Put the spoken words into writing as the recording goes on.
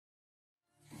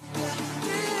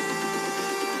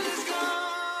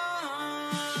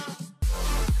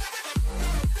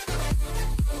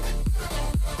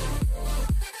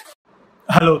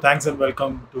Hello, thanks and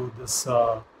welcome to this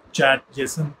chat,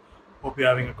 Jason. Hope you're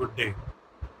having a good day.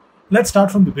 Let's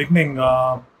start from the beginning.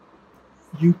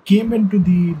 You came into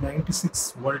the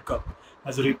 '96 World Cup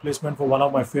as a replacement for one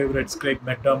of my favorites, Craig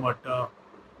McDermott.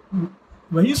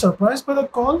 Were you surprised by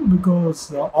that call?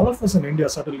 Because all of us in India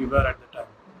certainly were at the time.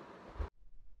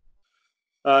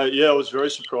 Yeah, I was very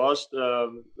surprised.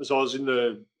 As I was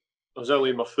only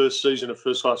in my first season of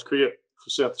first class cricket for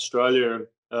South Australia,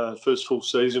 first full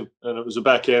season, and it was a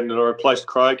back end, and I replaced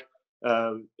Craig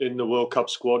in the World Cup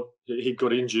squad. He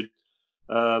got injured.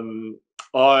 Um,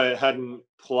 I hadn't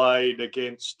played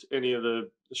against any of the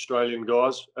Australian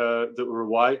guys that were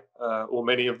away, or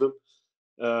many of them,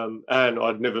 and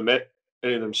I'd never met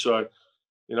any of them. So,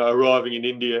 arriving in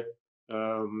India,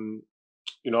 um,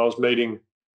 I was meeting,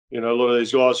 a lot of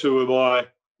these guys who were my,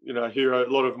 hero.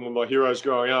 A lot of them were my heroes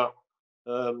growing up.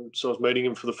 So I was meeting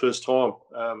them for the first time.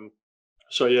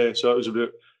 So yeah, so it was a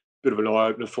bit of an eye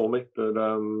opener for me. But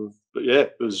yeah,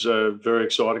 it was very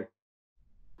exciting.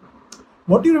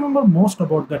 What do you remember most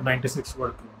about that '96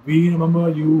 World Cup? We remember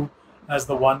you as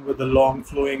the one with the long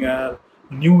flowing hair,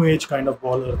 new age kind of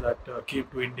bowler that came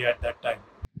to India at that time.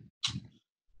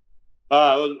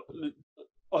 Well,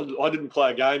 I didn't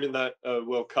play a game in that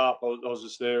World Cup. I was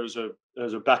just there as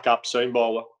a backup seam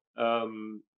bowler.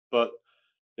 But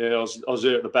yeah, I was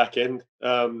there at the back end.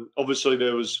 Obviously,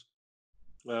 there was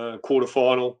quarter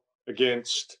final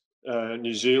against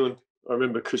New Zealand. I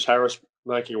remember Chris Harris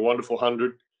making a wonderful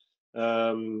 100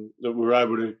 that we were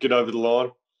able to get over the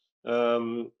line.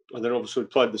 And then obviously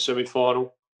played the semi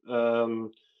final,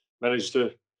 managed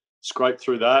to scrape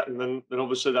through that. And then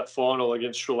obviously that final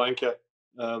against Sri Lanka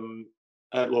um,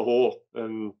 at Lahore.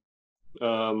 And,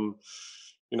 um,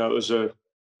 it was it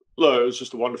was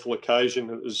just a wonderful occasion.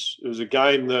 It was a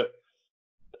game that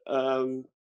um,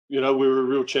 we were a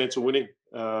real chance of winning.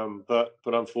 But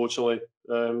unfortunately,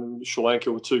 Sri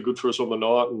Lanka were too good for us on the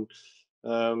night,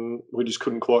 and we just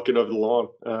couldn't quite get over the line.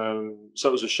 So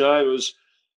it was a shame.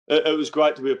 It was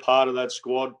great to be a part of that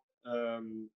squad,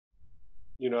 and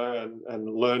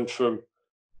learn from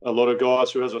a lot of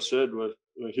guys who, as I said, were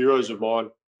heroes of mine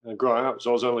growing up. Because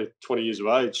I was only 20 years of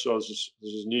age, so I was just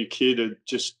a new kid who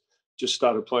just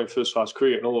started playing first class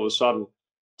cricket, and all of a sudden,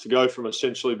 to go from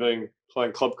essentially being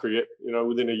playing club cricket,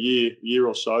 within a year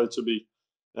or so, to be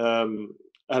um,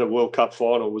 at a World Cup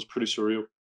final was pretty surreal.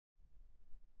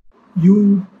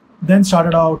 You then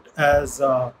started out as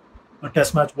a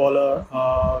test match bowler.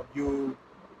 You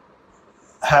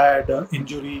had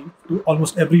injury to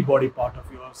almost every body part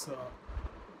of yours.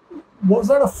 Was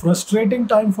that a frustrating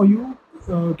time for you,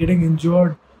 getting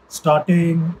injured,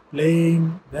 starting,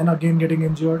 playing, then again getting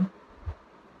injured?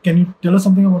 Can you tell us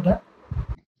something about that?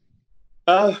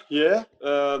 Yeah,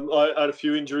 I had a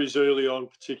few injuries early on,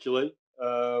 particularly,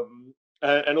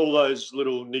 and all those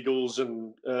little niggles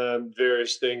and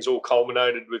various things all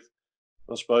culminated with,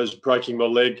 I suppose, breaking my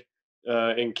leg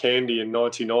in Candy in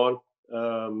 '99,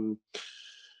 um,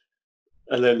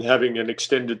 and then having an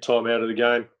extended time out of the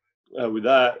game with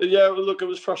that. Yeah, well, look, it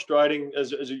was frustrating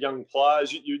as a young player.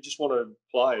 You just want to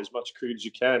play as much cricket as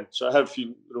you can. So I had a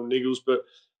few little niggles, but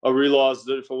I realised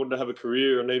that if I wanted to have a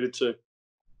career, I needed to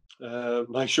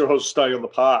make sure I was staying on the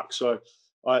park. So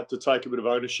I had to take a bit of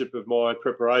ownership of my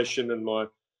preparation and my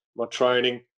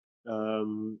training.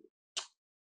 Um,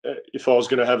 if I was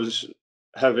going to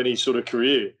have any sort of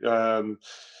career,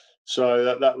 so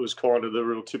that was kind of the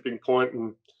real tipping point.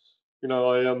 And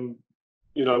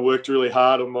I worked really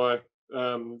hard on my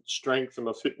strength and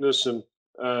my fitness, and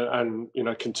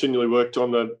continually worked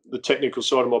on the technical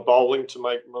side of my bowling to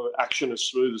make my action as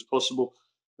smooth as possible,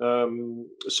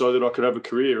 so that I could have a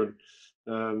career.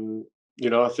 And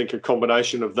I think a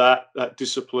combination of that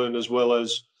discipline, as well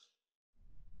as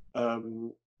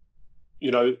um,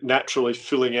 naturally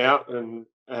filling out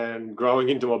and growing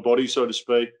into my body, so to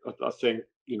speak. I think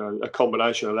a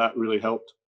combination of that really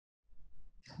helped.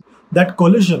 That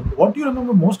collision, what do you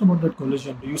remember most about that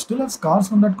collision? Do you still have scars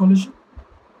from that collision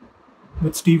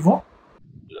with Steve Waugh?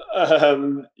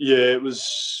 Yeah, it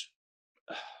was,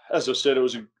 as I said, it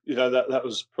was that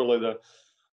was probably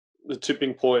the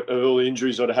tipping point of all the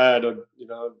injuries I'd had. I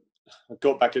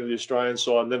got back into the Australian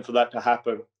side, and then for that to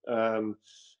happen,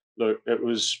 look, it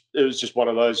was just one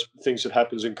of those things that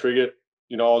happens in cricket.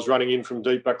 I was running in from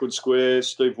deep backward square.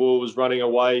 Steve Waugh was running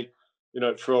away,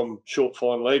 from short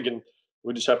fine leg, and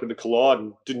we just happened to collide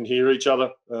and didn't hear each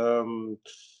other.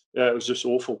 Yeah, it was just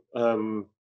awful.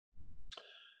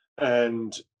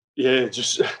 And yeah,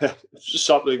 just it's just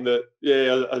something that,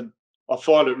 yeah, I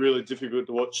find it really difficult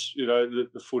to watch.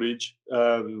 The footage.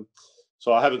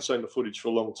 So I haven't seen the footage for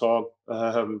a long time,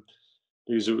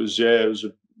 because it was, yeah, it was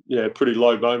a pretty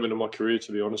low moment in my career,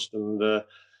 to be honest. And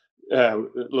yeah,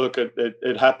 look,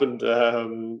 it happened.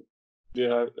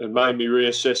 It made me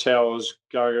reassess how I was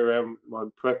going around my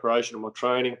preparation and my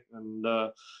training, and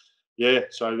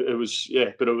so it was,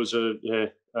 but it was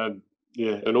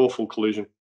an awful collision.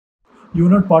 You were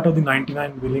not part of the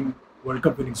 '99 winning World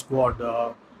Cup winning squad.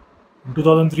 In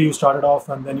 2003, you started off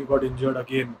and then you got injured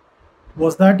again.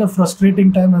 Was that a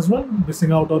frustrating time as well,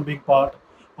 missing out on being part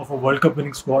of a World Cup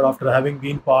winning squad after having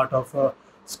been part of a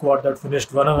squad that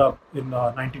finished runner-up in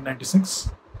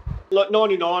 1996? Like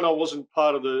 '99, I wasn't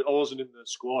in the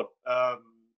squad,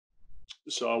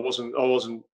 so I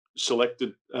wasn't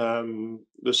selected.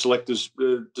 The selectors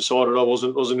decided I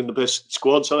wasn't in the best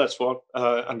squad, so that's fine.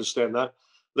 Understand that.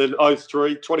 Then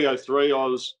 2003,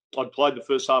 I'd played the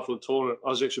first half of the tournament. I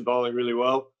was actually bowling really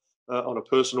well. On a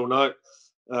personal note,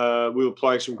 we were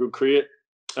playing some good cricket,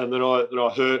 and then I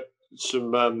hurt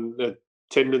some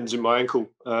tendons in my ankle.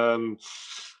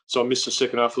 So I missed the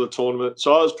second half of the tournament.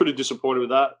 So I was pretty disappointed with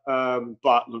that.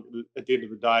 But look, at the end of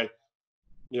the day,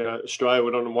 Australia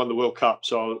went on and won the World Cup,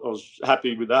 so I was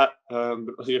happy with that.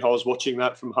 But I was watching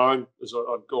that from home as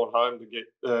I'd gone home to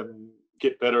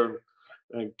get better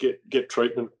and get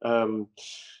treatment.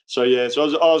 So I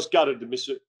was gutted to miss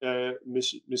it,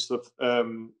 miss the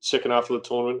second half of the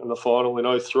tournament and the final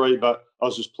in '03. But I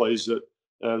was just pleased that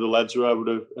the lads were able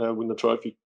to win the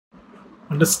trophy.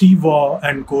 Under Steve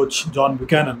and coach John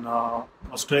Buchanan,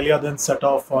 Australia then set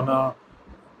off on a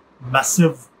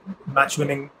massive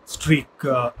match-winning streak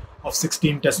of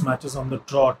 16 Test matches on the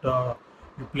trot.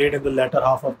 You played in the latter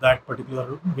half of that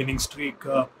particular winning streak.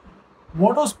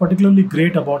 What was particularly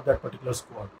great about that particular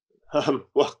squad?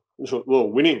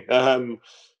 Winning. I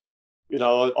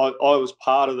was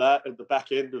part of that at the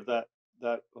back end of that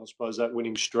I suppose that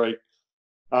winning streak.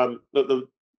 The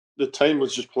team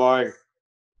was just playing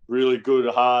really good,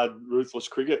 hard, ruthless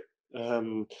cricket.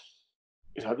 At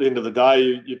the end of the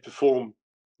day, you perform.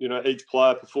 Each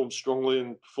player performs strongly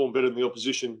and perform better than the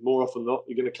opposition. More often than not,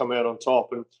 you're going to come out on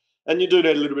top, and you do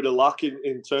need a little bit of luck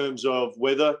in terms of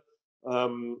weather.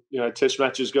 Test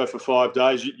matches go for 5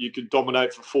 days. You could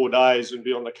dominate for 4 days and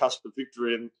be on the cusp of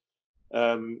victory,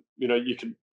 and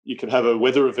you could have a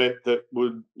weather event that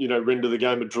would render the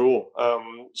game a draw.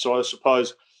 So I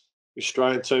suppose the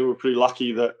Australian team were pretty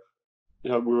lucky that we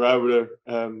were able to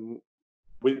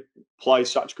we play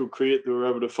such good cricket that we were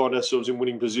able to find ourselves in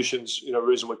winning positions,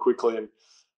 reasonably quickly. And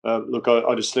look,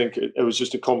 I just think it was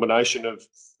just a combination of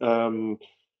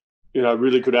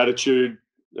really good attitude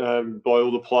by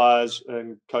all the players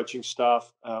and coaching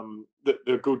staff,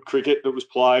 the good cricket that was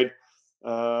played,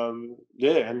 and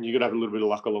you got to have a little bit of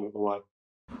luck along the way.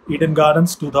 Eden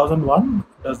Gardens 2001,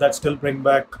 does that still bring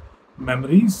back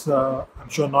memories? I'm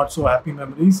sure not so happy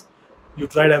memories. You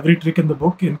tried every trick in the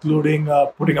book, including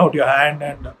putting out your hand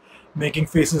and making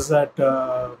faces at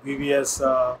VVS.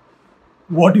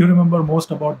 What do you remember most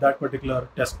about that particular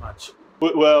test match?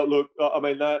 Well, look, I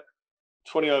mean, that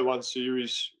 2001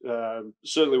 series,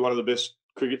 certainly one of the best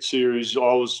cricket series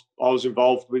I was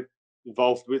involved with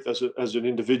as an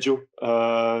individual.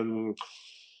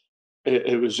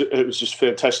 It was just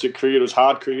fantastic cricket. It was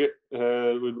hard cricket.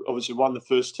 We obviously won the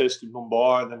first test in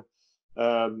Mumbai, and then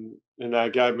in our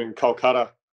game in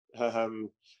Kolkata,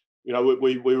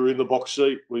 we were in the box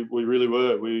seat. We really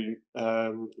were. We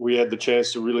had the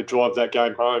chance to really drive that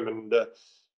game home, and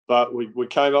but we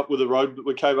came up with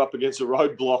we came up against a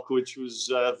roadblock, which was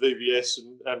VVS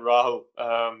and Rahul.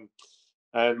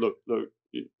 And look,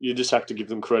 you just have to give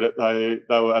them credit. They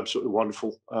were absolutely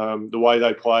wonderful. The way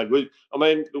they played. We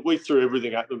threw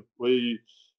everything at them. We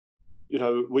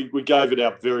gave it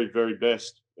our very, very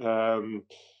best.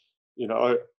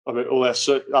 All us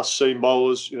seam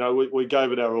bowlers, we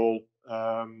gave it our all,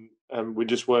 and we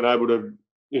just weren't able to,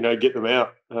 get them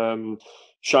out.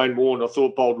 Shane Warne, I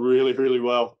thought, bowled really, really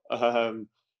well, to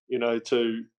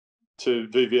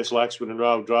VVS Laxman and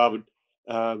Rahul Dravid,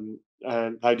 and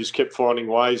they just kept finding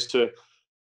ways to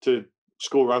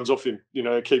score runs off him,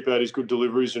 keep out his good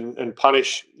deliveries and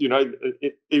punish.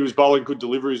 He was bowling good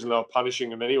deliveries and they were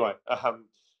punishing him anyway.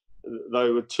 They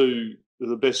were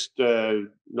the best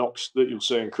knocks that you'll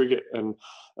see in cricket. And,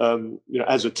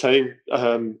 as a team,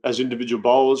 as individual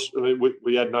bowlers,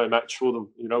 we had no match for them.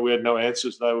 We had no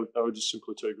answers. They were just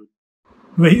simply too good.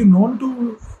 Were you known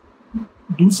to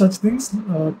do such things,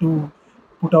 to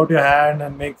put out your hand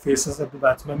and make faces at the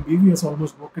batsman? VVS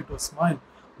almost broke into a smile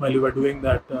while you were doing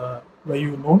that. Were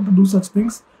you known to do such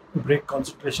things to break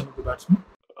concentration of the batsman?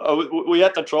 We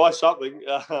had to try something.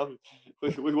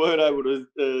 We weren't able to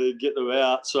get them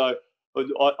out. So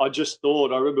I just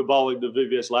thought, I remember bowling to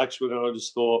VVS Laxman, and I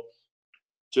just thought,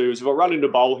 geez, if I run into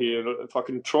bowl here, if I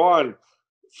can try and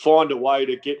find a way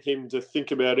to get him to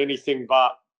think about anything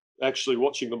but actually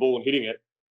watching the ball and hitting it.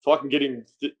 If I can get him,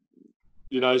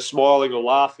 smiling or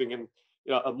laughing, and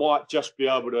I might just be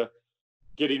able to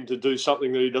get him to do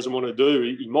something that he doesn't want to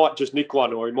do. He might just nick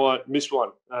one or he might miss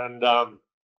one, but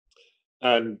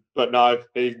no,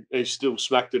 he still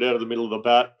smacked it out of the middle of the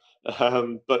bat.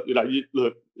 But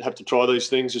you have to try these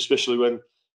things, especially when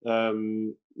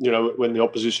when the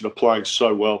opposition are playing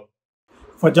so well.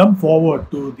 If I jump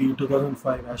forward to the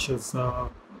 2005 Ashes,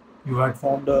 you had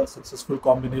formed a successful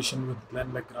combination with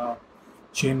Glenn McGrath.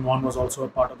 Shane Warne was also a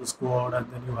part of the squad,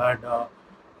 and then you had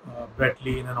Brett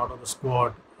Lee in and out of the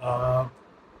squad.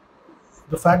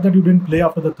 The fact that you didn't play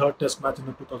after the third Test match in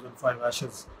the 2005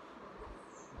 Ashes,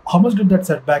 how much did that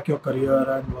set back your career,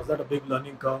 and was that a big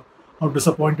learning curve? How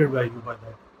disappointed were you by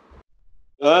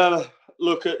that?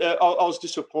 Look, I was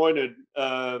disappointed.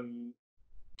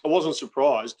 I wasn't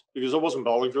surprised because I wasn't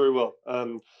bowling very well.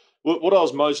 What I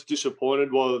was most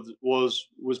disappointed was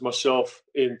myself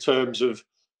in terms of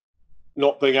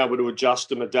not being able to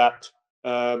adjust and adapt.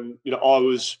 I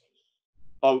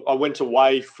went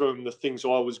away from the things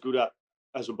I was good at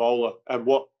as a bowler and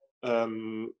what I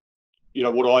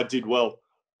did well.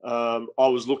 I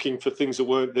was looking for things that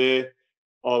weren't there.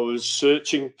 I was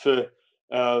searching for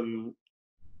for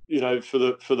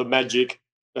the magic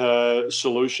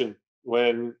solution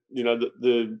when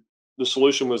the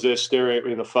solution was there staring at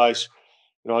me in the face.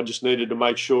 I just needed to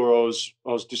make sure I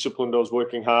was disciplined. I was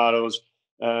working hard. I was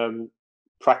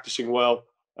practicing well.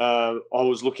 I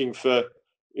was looking for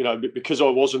because I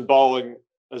wasn't bowling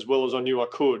as well as I knew I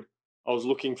could. I was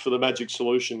looking for the magic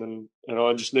solution, and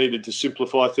I just needed to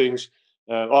simplify things.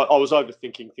 I was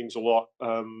overthinking things a lot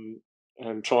and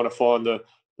trying to find the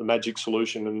magic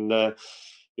solution, and that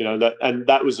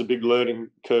was a big learning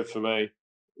curve for me.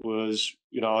 Was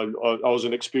I was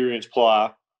an experienced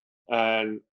player,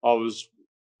 and I was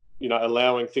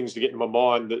allowing things to get in my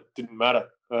mind that didn't matter,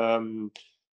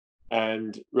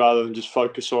 and rather than just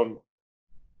focus on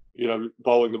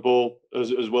bowling the ball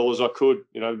as well as I could.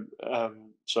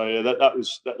 So yeah, that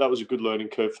was a good learning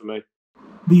curve for me.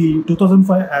 The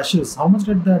 2005 Ashes, how much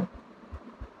did that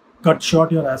cut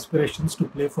short your aspirations to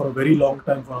play for a very long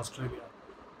time for Australia?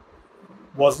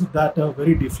 Was that a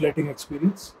very deflating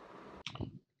experience?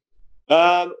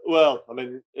 Well, I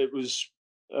mean, it was.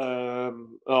 I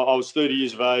was 30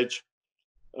 years of age,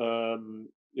 and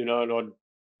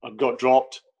I'd got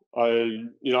dropped. I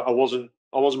wasn't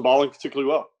bowling particularly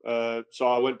well, so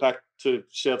I went back to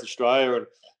South Australia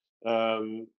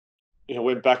and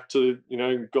went back to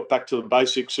got back to the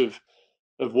basics of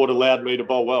what allowed me to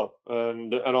bowl well,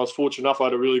 and I was fortunate enough. I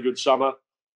had a really good summer,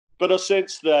 but I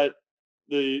sensed that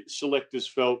the selectors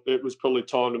felt it was probably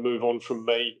time to move on from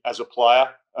me as a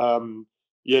player.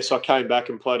 Yes, I came back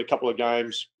and played a couple of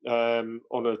games on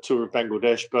a tour of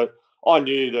Bangladesh, but I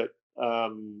knew that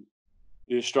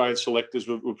the Australian selectors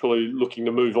were probably looking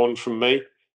to move on from me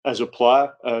as a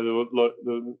player. There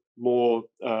were more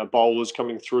bowlers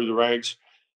coming through the ranks,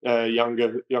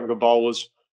 younger bowlers.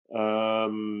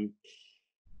 Because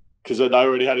they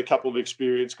already had a couple of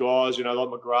experienced guys, like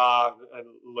McGrath and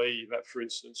Lee, that for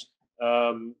instance.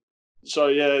 So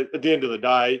yeah, at the end of the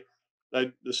day,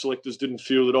 the selectors didn't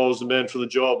feel that I was the man for the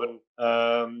job, and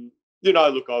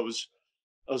look, I was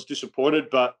disappointed,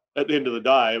 but at the end of the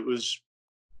day, it was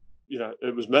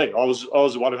me. I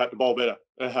was the one who had to bowl better,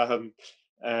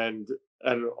 and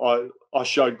I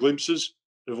showed glimpses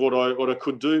of what I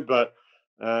could do, but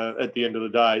at the end of the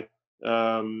day.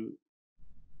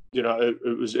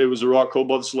 It was the right call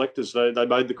by the selectors. They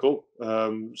made the call,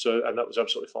 and that was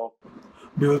absolutely fine.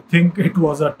 Do you think it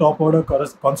was a top order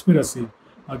conspiracy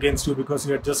against you because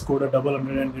you had just scored a double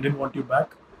hundred and they didn't want you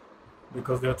back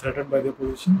because they were threatened by their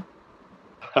position?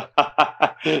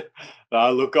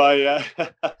 Look, I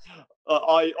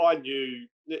knew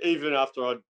even after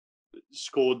I'd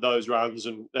scored those runs,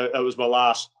 and that was my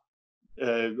last.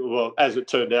 Well, as it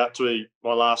turned out to be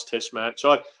my last Test match.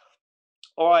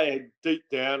 I deep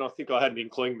down, I think I had an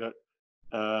inkling that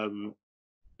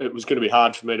it was going to be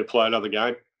hard for me to play another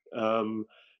game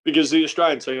because the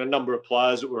Australian team, a number of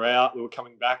players that were out, that were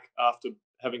coming back after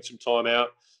having some time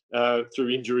out through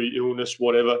injury, illness,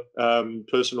 whatever,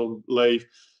 personal leave.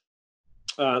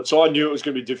 So I knew it was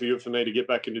going to be difficult for me to get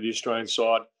back into the Australian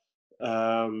side.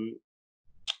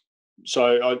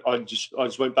 So I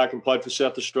just went back and played for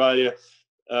South Australia,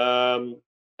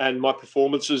 and my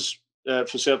performances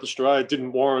for South Australia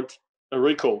didn't warrant a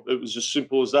recall. It was as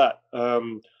simple as that. I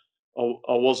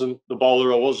wasn't the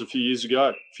bowler I was a few years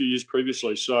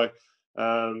previously. So,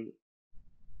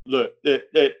 look,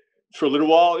 for a little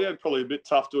while, yeah, probably a bit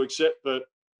tough to accept, but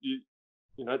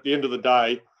at the end of the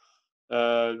day,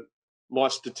 my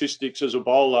statistics as a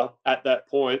bowler at that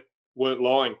point weren't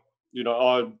lying.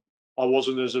 I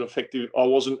wasn't as effective. I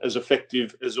wasn't as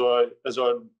effective as I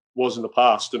was in the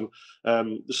past, and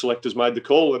the selectors made the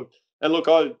call. And look,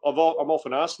 I'm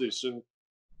often asked this, and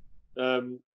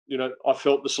I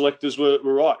felt the selectors were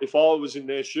right. If I was in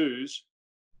their shoes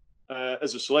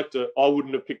as a selector, I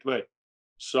wouldn't have picked me.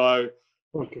 So,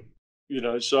 Okay. you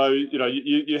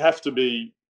have to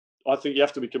be. I think you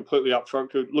have to be completely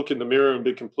upfront. Look in the mirror and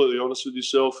be completely honest with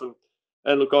yourself.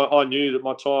 And look, I knew that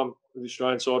my time with the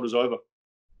Australian side was over.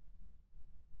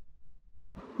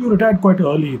 You retired quite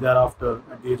early thereafter,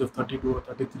 at the age of 32 or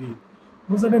 33.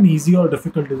 Was that an easy or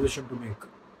difficult decision to make?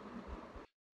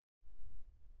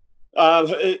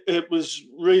 It was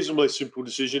reasonably simple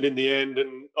decision in the end,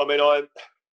 and I mean, I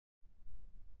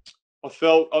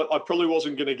felt I probably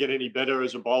wasn't going to get any better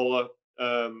as a bowler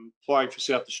playing for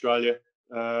South Australia.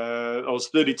 I was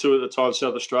 32 at the time,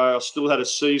 South Australia. I still had a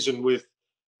season with,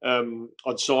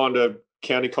 I'd signed a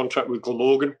county contract with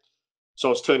Glamorgan. So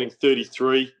I was turning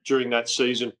 33 during that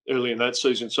season, early in that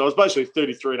season. So I was basically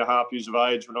 33 and a half years of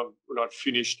age when I'd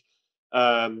finished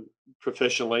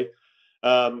professionally.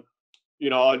 Part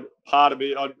of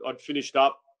me, I'd finished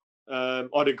up.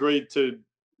 I'd agreed to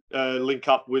link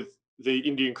up with the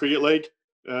Indian Cricket League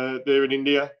there in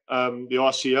India, the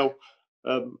ICL,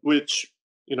 which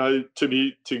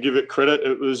to give it credit,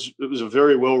 it was a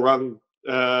very well run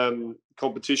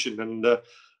competition, and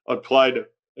I'd played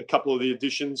a couple of the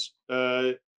editions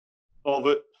of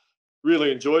it.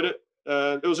 Really enjoyed it.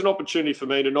 It was an opportunity for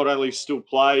me to not only still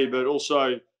play, but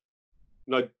also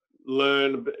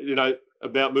learn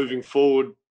about moving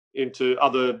forward into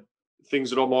other things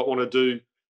that I might want to do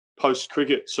post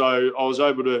cricket. So I was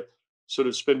able to sort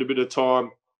of spend a bit of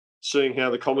time seeing how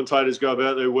the commentators go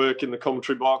about their work in the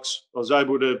commentary box. I was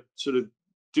able to sort of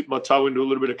dip my toe into a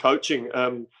little bit of coaching,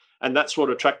 and that's what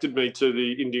attracted me to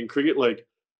the Indian Cricket League,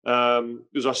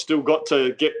 because I still got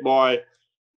to get my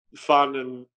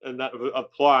fun and that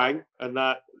of playing, and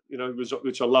that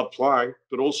which I love playing,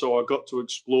 but also I got to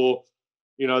explore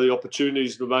the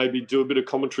opportunities to maybe do a bit of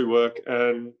commentary work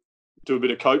and do a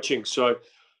bit of coaching. So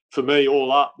for me,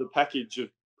 all up, the package of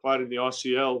playing in the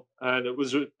ICL, and it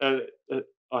was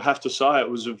I have to say it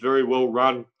was a very well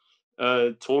run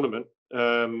tournament.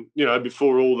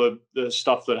 Before all the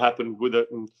stuff that happened with it,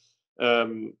 and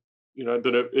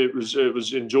but it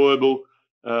was enjoyable.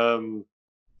 And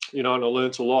I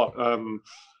learnt a lot.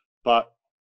 But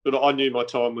I knew my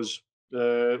time was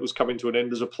coming to an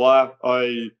end as a player.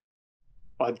 I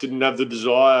didn't have the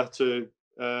desire to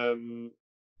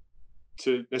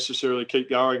necessarily keep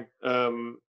going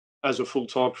as a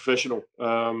full-time professional.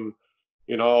 My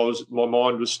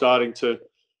mind was starting to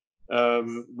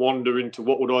wander into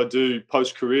what would I do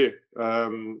post-career.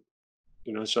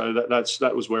 So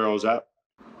that was where I was at.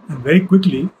 And very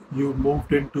quickly, you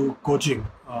moved into coaching.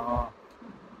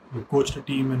 You coached a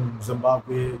team in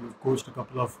Zimbabwe. You've coached a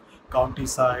couple of county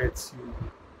sides. You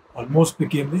almost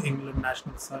became the England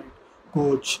national side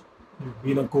coach. You've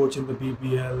been a coach in the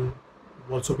BBL.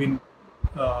 You've also been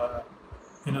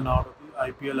in and out of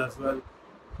the IPL as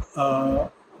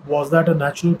well. Was that a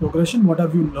natural progression? What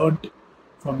have you learned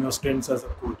from your stints as a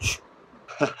coach?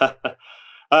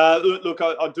 Look,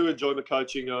 I do enjoy the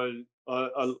coaching.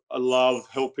 I love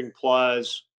helping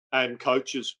players and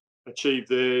coaches achieve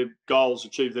their goals,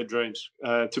 achieve their dreams,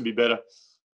 to be better.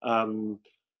 I'm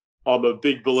a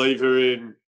big believer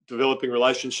in developing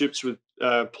relationships with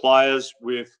players,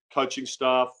 with coaching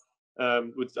staff,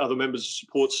 with other members of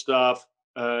support staff,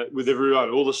 with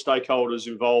everyone, all the stakeholders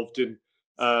involved in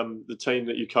the team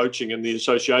that you're coaching and the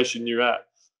association you're at.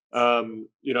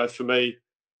 For me,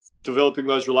 developing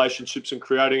those relationships and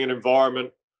creating an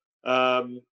environment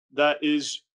that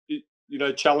is,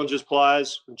 challenges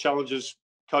players and challenges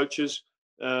coaches,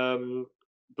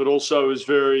 but also is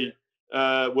very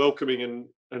welcoming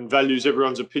and values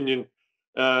everyone's opinion,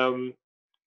 and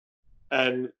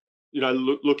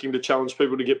looking to challenge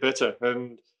people to get better,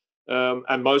 and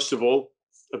most of all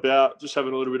about just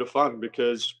having a little bit of fun,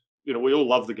 because we all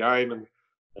love the game, and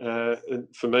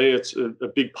for me it's a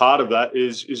big part of that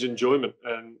is enjoyment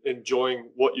and enjoying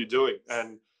what you're doing.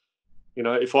 And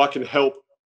if I can help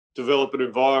develop an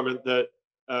environment that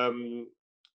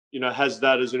has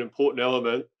that as an important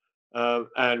element,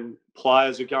 and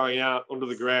players are going out onto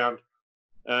the ground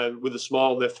with a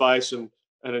smile on their face and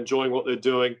enjoying what they're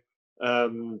doing,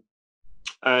 and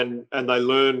they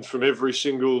learn from every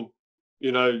single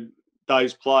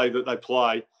day's play that they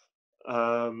play,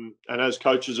 and as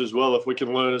coaches as well, if we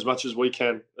can learn as much as we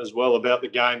can as well about the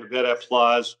game, about our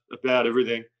players, about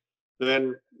everything,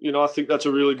 then I think that's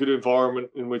a really good environment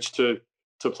in which to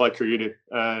play cricket in.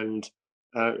 And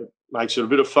makes it a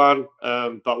bit of fun,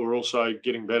 but we're also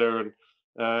getting better and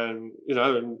and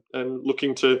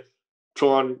looking to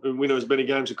try and win as many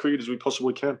games of cricket as we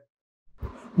possibly can.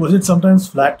 Was it sometimes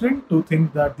flattering to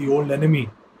think that the old enemy,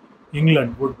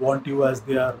 England, would want you as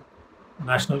their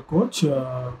national coach?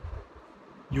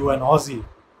 You an Aussie,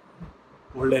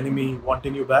 old enemy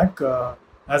wanting you back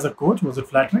as a coach. Was it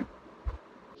flattering?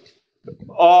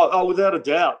 Without a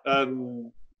doubt.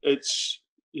 It's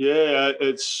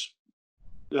it's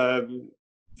um,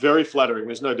 very flattering.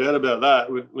 There's no doubt about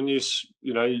that. When you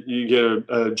get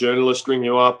a journalist ring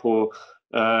you up, or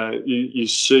you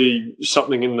see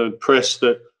something in the press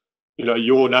that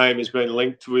your name has been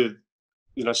linked with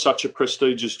such a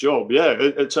prestigious job. Yeah,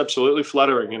 it's absolutely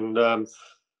flattering, um,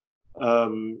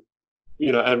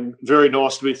 and very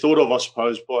nice to be thought of, I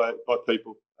suppose, by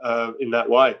people in that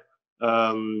way.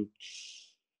 Um,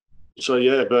 so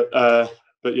yeah,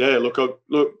 but yeah, look,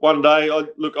 one day,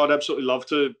 I'd absolutely love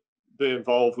to be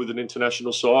involved with an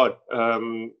international side.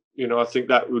 I think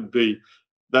that'd be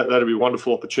a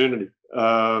wonderful opportunity.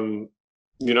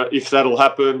 If that'll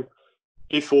happen,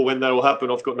 if or when that'll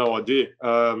happen, I've got no idea.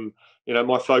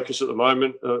 My focus at the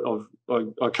moment,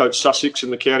 I coach Sussex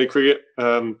in the county cricket,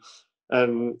 and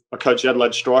I coach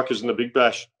Adelaide Strikers in the Big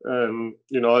Bash. I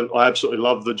absolutely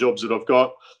love the jobs that I've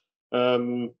got.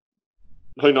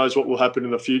 Who knows what will happen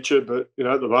in the future? But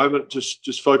at the moment,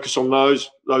 just focus on those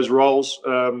roles,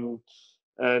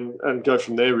 and go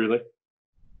from there. Really.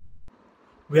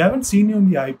 We haven't seen you in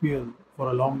the IPL for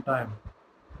a long time.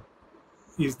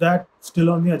 Is that still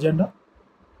on the agenda?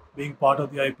 Being part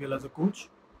of the IPL as a coach?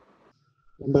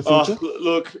 In the future?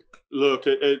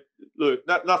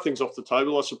 Nothing's off the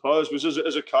table, I suppose. Because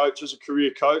as a coach, as a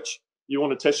career coach, you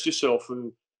want to test yourself,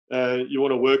 and you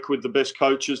want to work with the best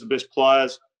coaches, the best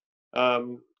players.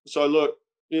 So look,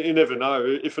 you never know.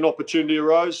 If an opportunity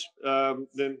arose,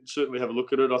 then certainly have a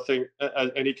look at it. I think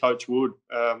any coach would,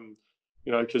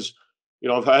 because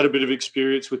I've had a bit of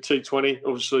experience with T20.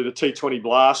 Obviously, the T20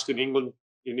 Blast in England,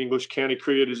 in English county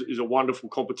cricket, is a wonderful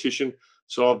competition.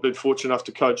 So I've been fortunate enough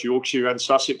to coach Yorkshire and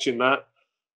Sussex in that.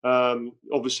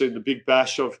 Obviously, in the Big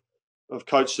Bash, I've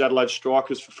coached Adelaide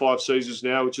Strikers for 5 seasons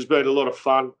now, which has been a lot of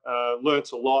fun.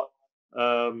 Learnt a lot.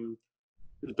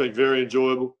 It's been very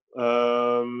enjoyable.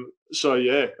 So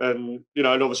yeah, and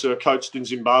obviously I coached in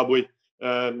Zimbabwe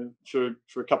for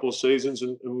a couple of seasons,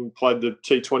 and played the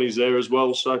T20s there as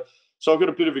well. So I've got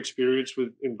a bit of experience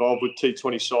involved with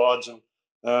T20 sides, and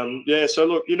yeah. So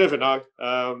look, you never know.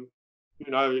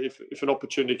 If an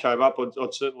opportunity came up,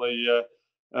 I'd certainly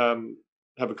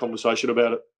have a conversation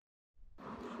about it.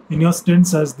 In your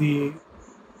stints as the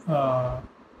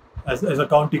as a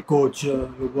county coach,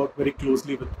 you work very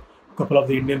closely with a couple of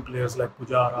the Indian players like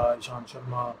Pujara, Ishan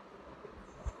Sharma.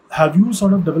 Have you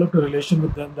sort of developed a relation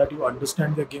with them that you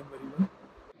understand their game very well?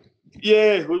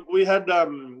 Yeah, we had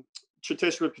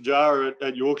Chiteshwar Pujara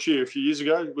at Yorkshire a few years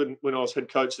ago when I was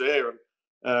head coach there,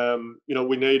 and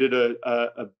we needed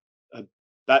a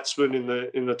batsman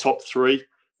in the top 3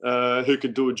 who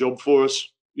could do a job for us,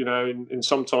 in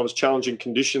sometimes challenging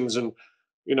conditions, and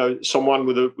someone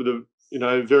with a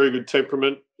very good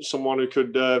temperament, someone who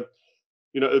could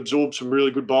absorb some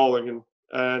really good bowling,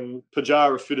 and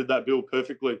Pujara fitted that bill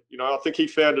perfectly. I think he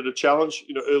found it a challenge,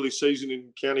 early season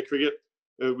in county cricket,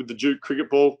 with the Duke cricket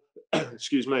ball,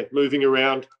 excuse me, moving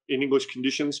around in English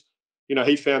conditions.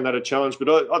 He found that a challenge, but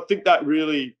I think that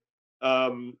really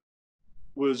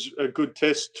was a good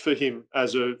test for him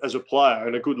as a player,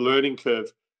 and a good learning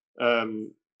curve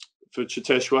for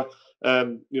Chiteshwar.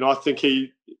 I think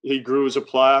he grew as a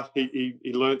player.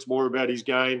 He learnt more about his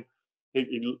game.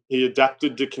 He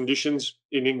adapted to conditions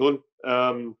in England,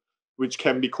 which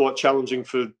can be quite challenging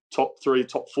for top 3,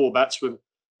 top 4 batsmen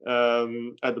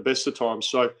at the best of times.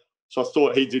 So I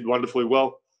thought he did wonderfully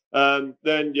well.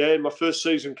 Then, yeah, in my first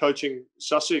season coaching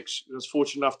Sussex, I was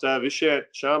fortunate enough to have Ishant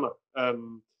Sharma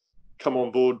come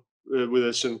on board with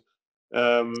us. And,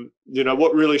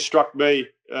 what really struck me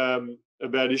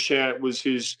about Ishant was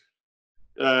his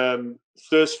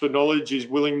thirst for knowledge, his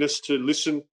willingness to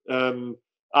listen,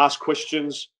 ask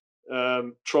questions,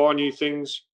 try new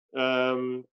things.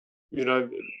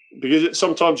 Because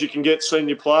sometimes you can get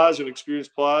senior players and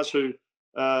experienced players who,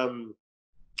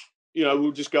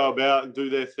 will just go about and do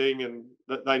their thing, and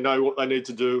they know what they need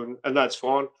to do, and that's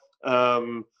fine.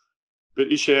 But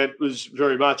Ishant was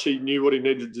very much, he knew what he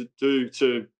needed to do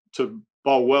to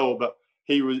bowl well, but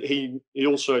he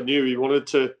also knew he wanted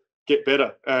to get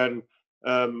better, and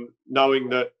knowing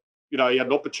that he had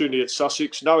an opportunity at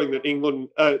Sussex, knowing that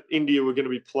India were going to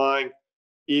be playing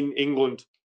in England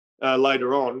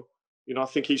later on. I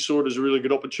think he saw it as a really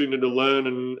good opportunity to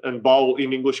learn and bowl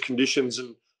in English conditions,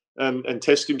 and and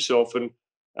test himself. And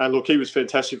look, he was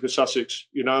fantastic for Sussex.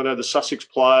 You know, I know the Sussex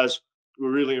players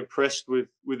were really impressed with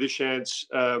Ishant's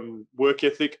work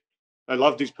ethic. They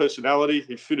loved his personality.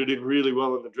 He fitted in really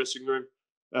well in the dressing room.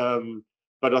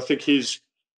 But I think his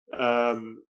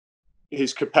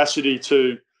capacity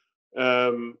to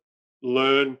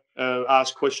learn,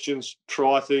 ask questions,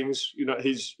 try things, you know,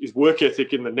 his work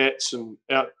ethic in the nets and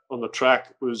out on the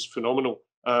track was phenomenal.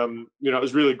 You know, it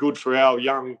was really good for our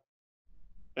young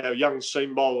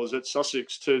seam bowlers at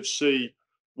Sussex to see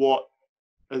what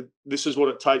this is what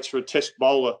it takes for a test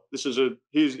bowler.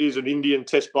 He's an Indian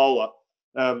test bowler,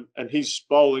 and he's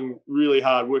bowling really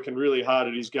hard, working really hard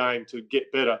at his game to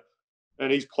get better. And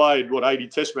he's played 80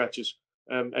 test matches,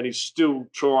 and he's still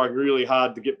trying really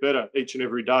hard to get better each and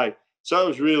every day. So it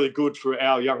was really good for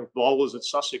our young bowlers at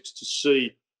Sussex to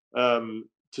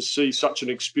see such an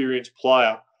experienced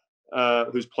player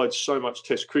who's played so much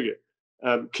Test cricket,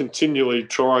 continually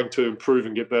trying to improve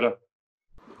and get better.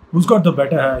 Who's got the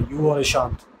better hair, you or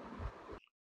Ishant?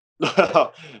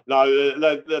 No,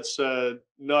 that's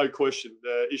no question.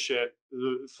 Ishant,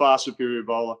 the far superior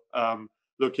bowler.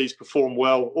 Look, he's performed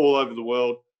well all over the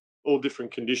world, all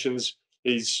different conditions.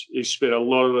 He's spent a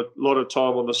lot of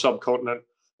time on the subcontinent,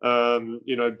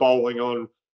 you know, bowling on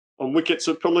wickets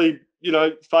that probably, you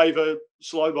know, favour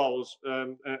slow bowlers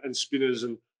and spinners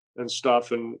and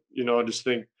stuff. And, you know, I just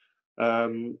think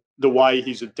the way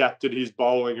he's adapted his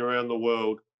bowling around the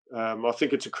world, I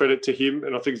think it's a credit to him,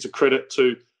 and I think it's a credit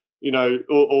to, you know,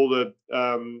 all the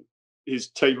his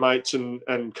teammates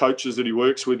and coaches that he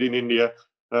works with in India.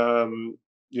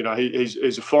 You know,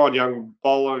 he's a fine young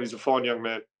bowler and he's a fine young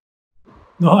man.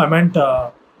 No, I meant,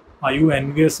 are you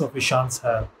envious of Ishant's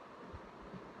hair?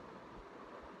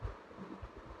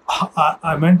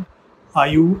 I meant, are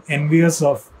you envious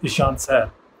of Ishant's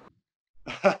hair?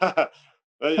 I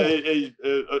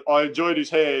enjoyed his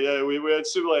hair. Yeah, we had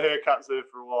similar haircuts there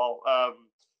for a while.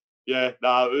 Yeah,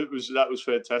 no, that was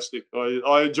fantastic.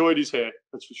 I enjoyed his hair,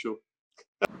 that's for sure.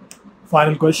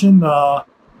 Final question: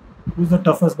 who's the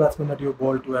toughest batsman that you've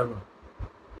bowled to ever?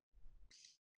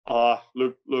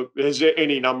 Look. Is there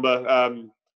any number?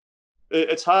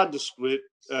 It's hard to split.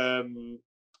 You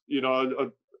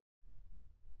know,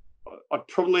 I'd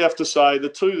probably have to say the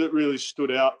two that really stood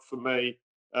out for me.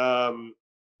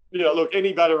 You know, look,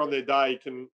 any batter on their day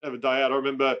can have a day out. I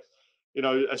remember, you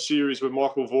know, a series where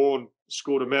Michael Vaughan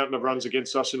scored a mountain of runs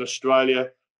against us in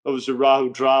Australia. Obviously,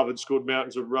 Rahul Dravid scored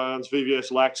mountains of runs. VVS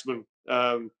Laxman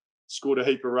scored a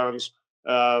heap of runs.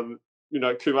 You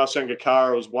know, Kumar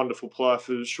Sangakkara was a wonderful player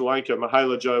for Sri Lanka.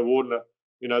 Mahela Jayawardena,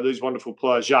 you know, these wonderful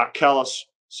players. Jacques Kallis,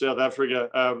 South Africa.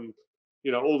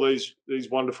 You know, all these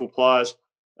wonderful players.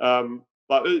 But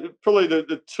probably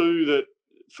the two that,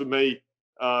 for me,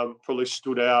 probably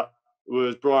stood out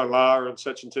was Brian Lara and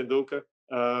Sachin Tendulkar.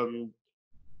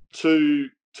 Two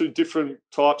different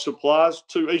types of players,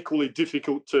 two equally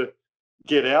difficult to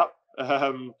get out.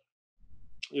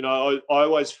 You know, I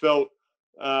always felt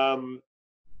Sachin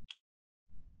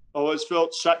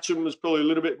was probably a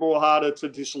little bit more harder to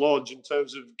dislodge in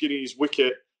terms of getting his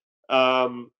wicket,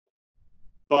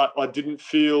 but I didn't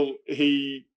feel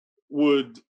he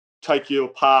would take you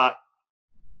apart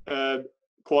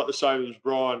quite the same as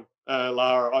Brian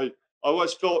Lara. I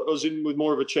always felt I was in with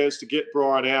more of a chance to get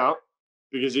Brian out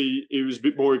because he was a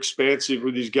bit more expansive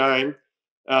with his game.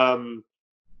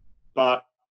 But,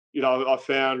 you know, I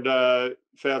found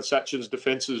Sachin's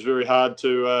defences very hard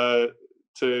to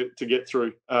get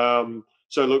through.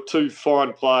 So, look, two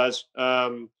fine players.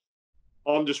 I'm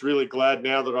just really glad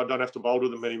now that I don't have to bowl to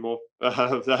them anymore.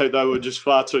 They were just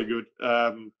far too good.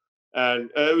 And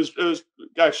it was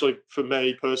actually, for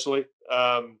me personally,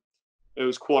 it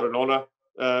was quite an honour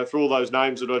for all those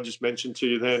names that I just mentioned to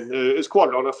you then. It's quite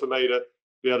an honour for me to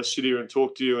be able to sit here and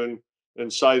talk to you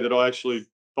and say that I actually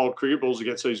bowled cricket balls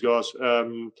against these guys.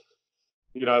 You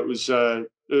know, it was a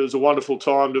wonderful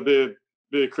time to be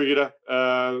a cricketer.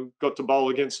 Got to bowl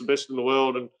against the best in the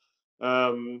world, and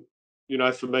you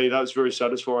know, for me, that was very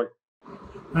satisfying.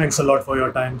 Thanks a lot for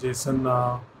your time, Jason.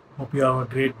 Hope you have a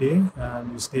great day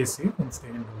and you stay safe and stay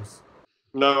indoors.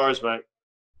 No worries, mate.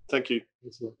 Thank you.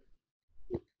 Thanks a lot.